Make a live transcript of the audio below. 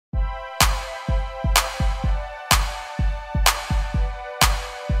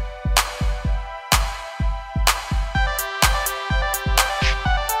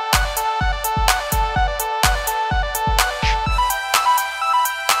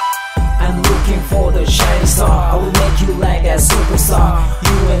looking for the shining star. I will make you like a superstar.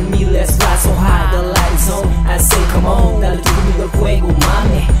 You and me, let's fly so high. The light is on, I say come on. Dale tú conmigo el fuego,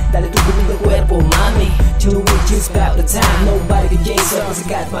 mami. Dale tú conmigo el cuerpo, mami. Till we just about the time. Nobody can chase us, I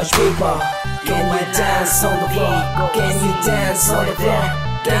got much paper. Can you dance on the floor? Can you dance on the floor?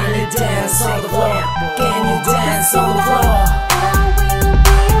 Can you dance on the floor? Can you dance on the floor?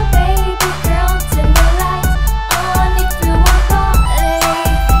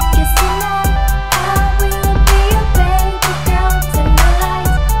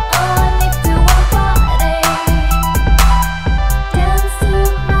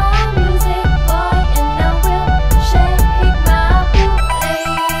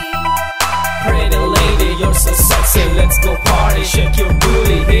 So sexy, let's go party, shake your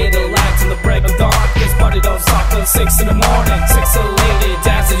booty, hit the lights on the break of dawn. This party don't stop till 6 in the morning. Sexy lady,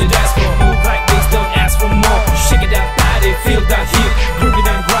 dance to the dance floor. Move like this, don't ask for more. Shake it that body, feel that heat, grooving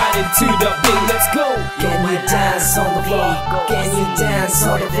and grinding to the beat. Let's go. Can you dance on the floor? Can you dance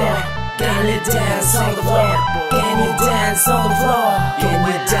on the floor? Can you dance on the floor? Can you dance on the floor?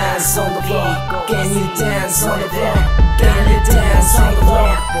 Can you dance on the floor? Can you dance on the floor? Can you dance on the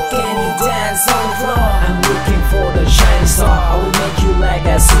floor? Can you dance on the floor? I'm looking for the shining star. I will make you like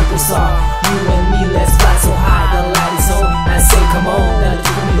a superstar.